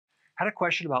Had a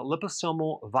question about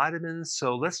liposomal vitamins,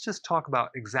 so let's just talk about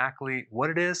exactly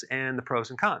what it is and the pros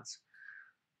and cons.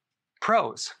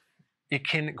 Pros: it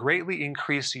can greatly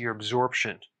increase your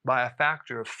absorption by a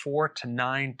factor of 4 to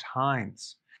 9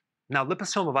 times. Now,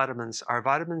 liposomal vitamins are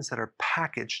vitamins that are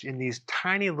packaged in these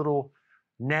tiny little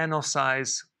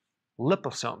nano-size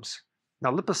liposomes. Now,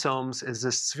 liposomes is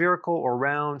this spherical or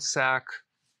round sac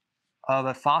of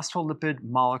a phospholipid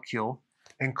molecule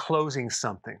enclosing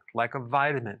something, like a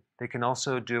vitamin. They can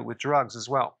also do it with drugs as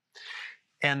well.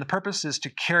 And the purpose is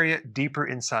to carry it deeper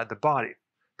inside the body.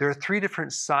 There are 3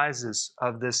 different sizes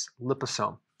of this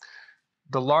liposome.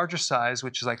 The larger size,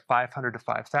 which is like 500 to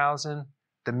 5,000,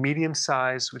 the medium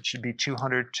size, which should be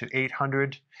 200 to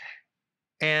 800,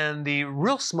 and the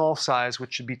real small size,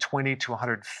 which should be 20 to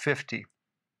 150,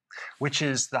 which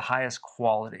is the highest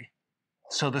quality.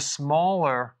 So the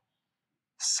smaller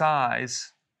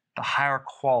size, the higher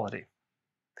quality.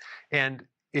 And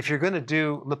if you're going to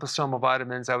do liposomal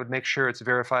vitamins, I would make sure it's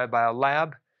verified by a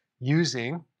lab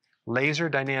using laser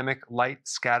dynamic light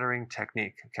scattering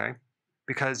technique, okay?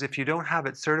 Because if you don't have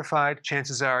it certified,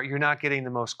 chances are you're not getting the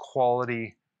most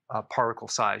quality particle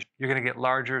size. You're going to get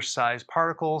larger size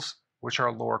particles, which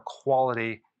are lower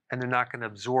quality, and they're not going to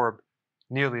absorb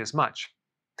nearly as much.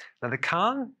 Now, the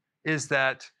con is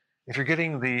that if you're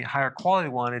getting the higher quality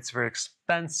one, it's very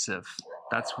expensive.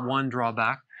 That's one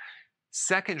drawback.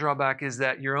 Second drawback is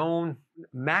that your own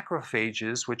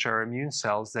macrophages, which are immune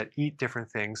cells that eat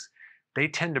different things, they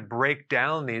tend to break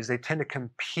down these. They tend to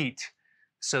compete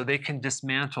so they can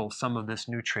dismantle some of this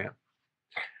nutrient.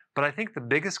 But I think the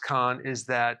biggest con is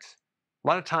that a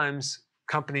lot of times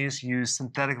companies use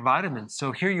synthetic vitamins.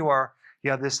 So here you are,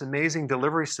 you have this amazing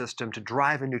delivery system to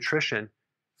drive in nutrition,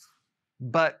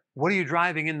 but what are you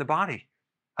driving in the body?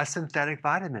 A synthetic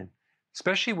vitamin,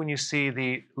 especially when you see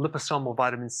the liposomal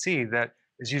vitamin C that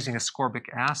is using ascorbic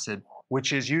acid,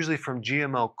 which is usually from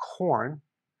GMO corn.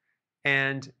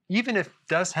 And even if it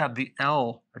does have the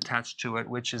L attached to it,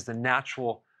 which is the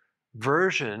natural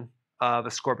version of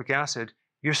ascorbic acid,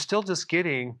 you're still just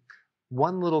getting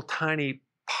one little tiny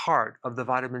part of the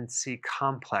vitamin C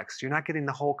complex. You're not getting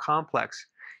the whole complex.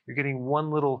 You're getting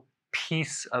one little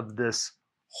piece of this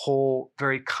whole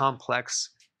very complex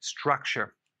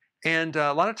structure. And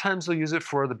a lot of times they'll use it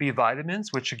for the B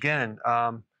vitamins, which again,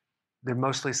 they're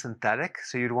mostly synthetic.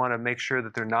 So you'd want to make sure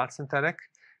that they're not synthetic.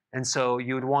 And so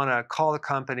you would want to call the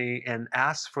company and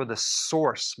ask for the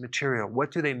source material. What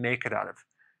do they make it out of?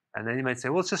 And then you might say,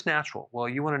 well, it's just natural. Well,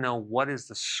 you want to know what is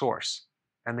the source.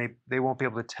 And they won't be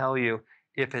able to tell you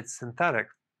if it's synthetic.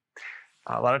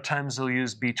 A lot of times they'll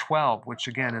use B12, which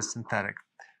again is synthetic.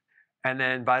 And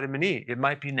then vitamin E, it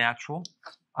might be natural.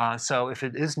 So if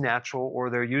it is natural, or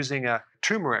they're using a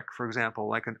turmeric, for example,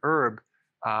 like an herb,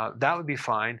 that would be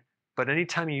fine. But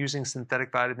anytime you're using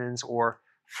synthetic vitamins or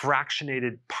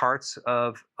fractionated parts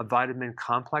of a vitamin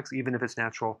complex, even if it's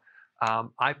natural,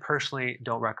 I personally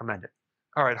don't recommend it.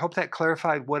 All right, hope that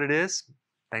clarified what it is.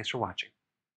 Thanks for watching.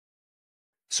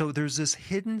 So there's this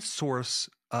hidden source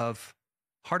of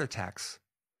heart attacks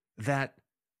that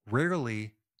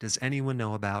rarely does anyone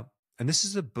know about. And this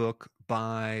is a book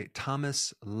by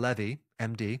Thomas Levy,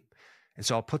 MD. And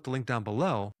so I'll put the link down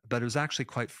below, but it was actually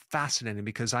quite fascinating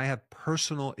because I have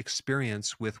personal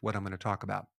experience with what I'm going to talk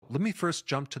about. Let me first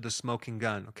jump to the smoking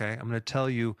gun, okay? I'm going to tell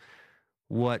you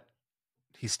what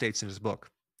he states in his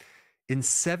book. In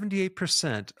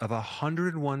 78% of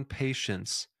 101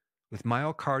 patients with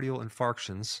myocardial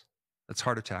infarctions, that's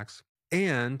heart attacks,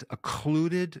 and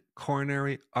occluded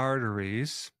coronary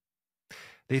arteries,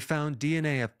 they found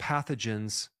DNA of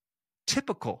pathogens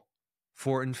typical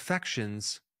for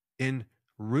infections in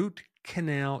root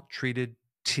canal treated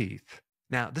teeth.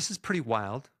 Now, this is pretty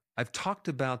wild. I've talked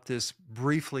about this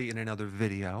briefly in another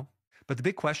video, but the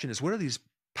big question is, what are these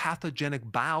pathogenic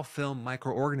biofilm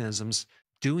microorganisms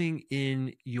doing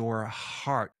in your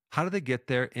heart? How do they get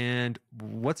there, and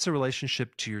what's the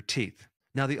relationship to your teeth?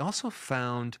 Now, they also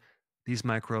found these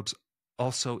microbes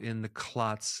also in the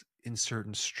clots in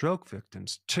certain stroke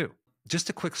victims too. Just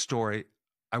a quick story.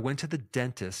 I went to the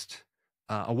dentist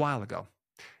a while ago,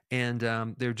 and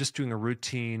they were just doing a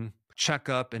routine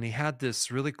checkup, and he had this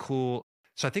really cool,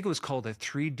 so I think it was called a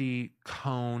 3D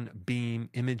cone beam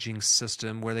imaging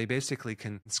system, where they basically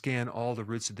can scan all the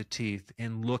roots of the teeth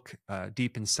and look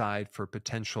deep inside for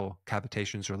potential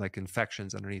cavitations or like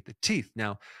infections underneath the teeth.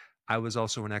 Now, I was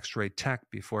also an X-ray tech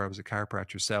before I was a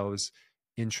chiropractor, so I was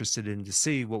interested in to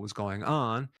see what was going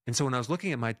on. And so when I was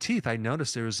looking at my teeth, I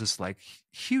noticed there was this like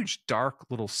huge dark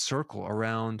little circle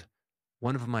around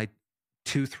one of my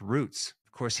tooth roots.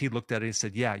 Of course, he looked at it and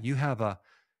said, yeah, you have an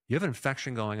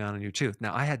infection going on in your tooth.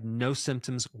 Now, I had no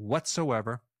symptoms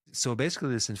whatsoever. So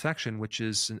basically, this infection, which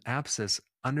is an abscess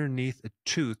underneath a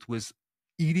tooth, was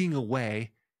eating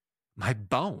away my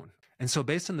bone. And so,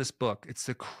 based on this book, it's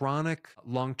the chronic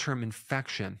long-term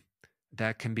infection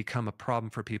that can become a problem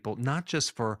for people, not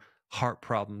just for heart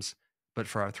problems, but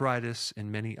for arthritis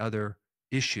and many other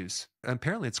issues. And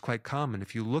apparently, it's quite common.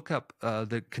 If you look up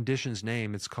the condition's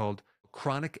name, it's called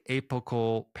chronic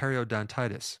apical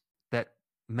periodontitis, that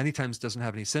many times doesn't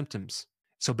have any symptoms.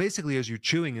 So basically, as you're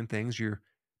chewing and things, you're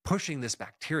pushing this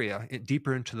bacteria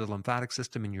deeper into the lymphatic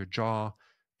system in your jaw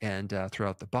and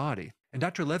throughout the body. And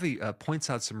Dr. Levy points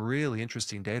out some really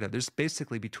interesting data. There's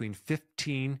basically between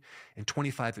 15 and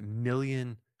 25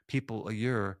 million people a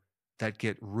year that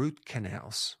get root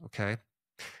canals, okay?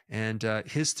 And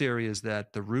his theory is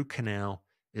that the root canal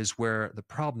is where the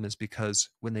problem is, because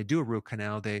when they do a root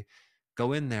canal, they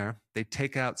go in there, they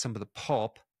take out some of the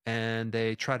pulp, and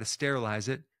they try to sterilize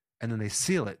it, and then they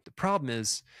seal it. The problem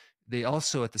is they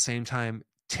also at the same time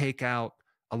take out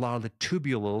a lot of the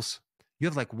tubules. You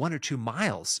have like 1 or 2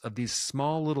 miles of these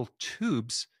small little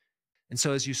tubes. And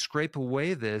so as you scrape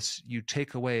away this, you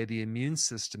take away the immune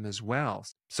system as well.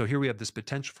 So here we have this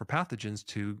potential for pathogens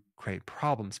to create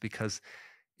problems, because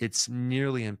it's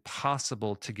nearly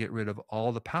impossible to get rid of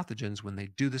all the pathogens when they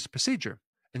do this procedure.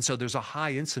 And so there's a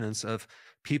high incidence of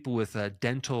people with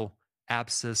dental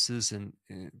abscesses and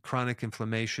chronic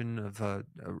inflammation of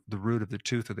the root of the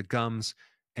tooth or the gums,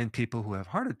 and people who have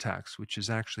heart attacks, which is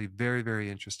actually very, very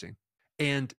interesting.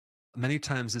 And many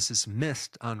times this is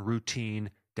missed on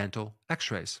routine dental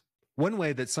x-rays. One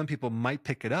way that some people might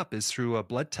pick it up is through a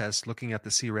blood test looking at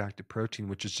the C-reactive protein,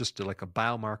 which is just like a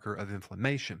biomarker of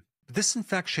inflammation. This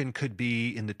infection could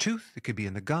be in the tooth, it could be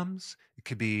in the gums, it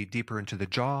could be deeper into the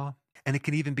jaw, and it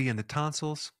can even be in the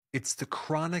tonsils. It's the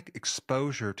chronic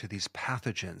exposure to these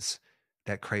pathogens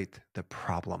that create the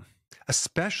problem,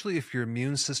 especially if your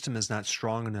immune system is not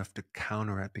strong enough to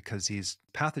counter it, because these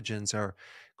pathogens are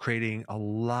creating a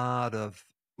lot of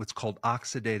what's called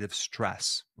oxidative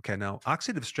stress. Okay, now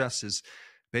oxidative stress is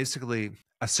basically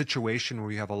a situation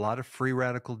where you have a lot of free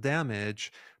radical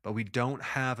damage, but we don't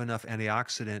have enough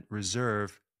antioxidant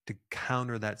reserve to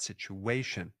counter that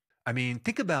situation. I mean,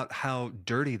 think about how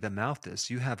dirty the mouth is.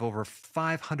 You have over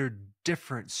 500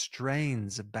 different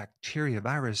strains of bacteria,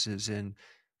 viruses, and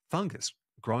fungus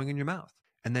growing in your mouth.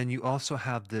 And then you also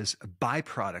have this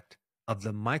byproduct of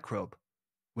the microbe,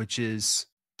 which is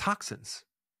toxins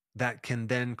that can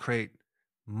then create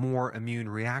more immune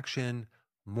reaction,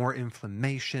 more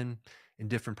inflammation in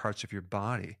different parts of your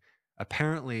body.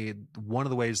 Apparently, one of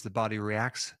the ways the body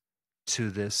reacts to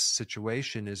this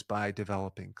situation is by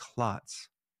developing clots.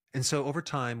 And so over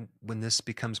time, when this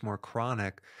becomes more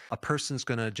chronic, a person's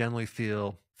going to generally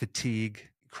feel fatigue,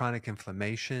 chronic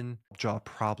inflammation, jaw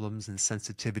problems, and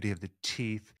sensitivity of the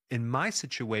teeth. In my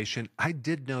situation, I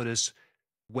did notice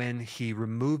when he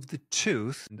removed the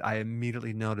tooth, I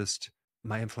immediately noticed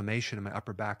my inflammation in my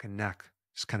upper back and neck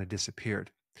just kind of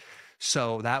disappeared.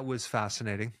 So that was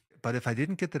fascinating. But if I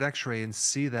didn't get that x-ray and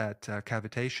see that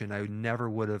cavitation, I never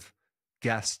would have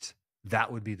guessed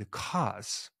that would be the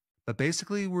cause. But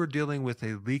basically, we're dealing with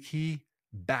a leaky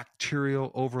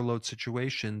bacterial overload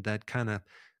situation that kind of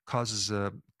causes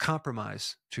a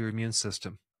compromise to your immune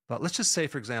system. But let's just say,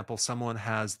 for example, someone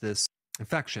has this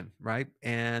infection, right?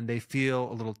 And they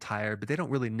feel a little tired, but they don't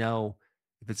really know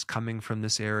if it's coming from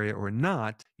this area or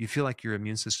not. You feel like your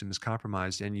immune system is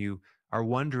compromised, and you are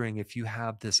wondering if you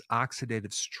have this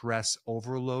oxidative stress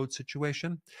overload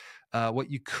situation.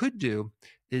 What you could do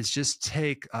is just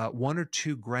take 1 or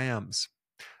 2 grams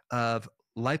of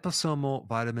liposomal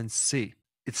vitamin C.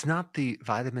 It's not the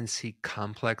vitamin C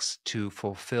complex to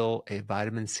fulfill a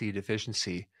vitamin C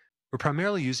deficiency. We're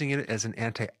primarily using it as an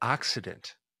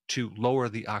antioxidant to lower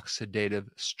the oxidative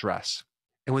stress.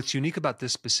 And what's unique about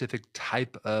this specific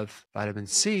type of vitamin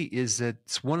C is that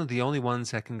it's one of the only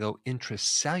ones that can go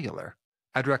intracellular.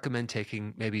 I'd recommend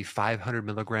taking maybe 500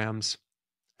 milligrams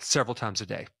several times a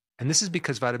day. And this is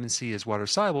because vitamin C is water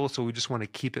soluble, so we just want to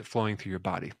keep it flowing through your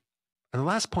body. And the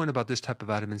last point about this type of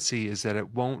vitamin C is that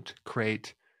it won't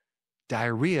create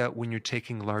diarrhea when you're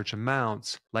taking large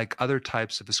amounts like other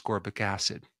types of ascorbic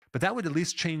acid. But that would at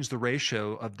least change the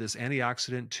ratio of this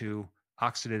antioxidant to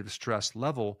oxidative stress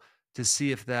level to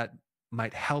see if that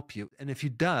might help you. And if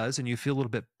it does, and you feel a little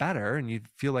bit better and you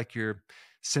feel like your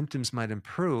symptoms might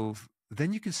improve,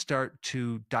 then you can start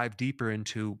to dive deeper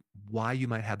into why you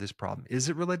might have this problem. Is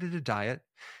it related to diet?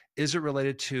 Is it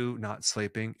related to not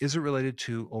sleeping? Is it related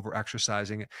to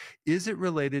overexercising? Is it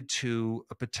related to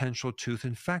a potential tooth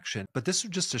infection? But this is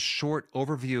just a short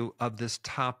overview of this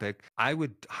topic. I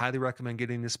would highly recommend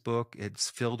getting this book. It's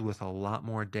filled with a lot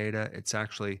more data. It's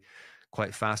actually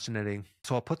quite fascinating.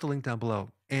 So I'll put the link down below.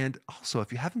 And also,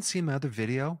 if you haven't seen my other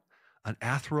video on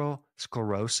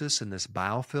atherosclerosis and this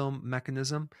biofilm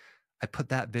mechanism, I put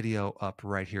that video up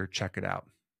right here. Check it out.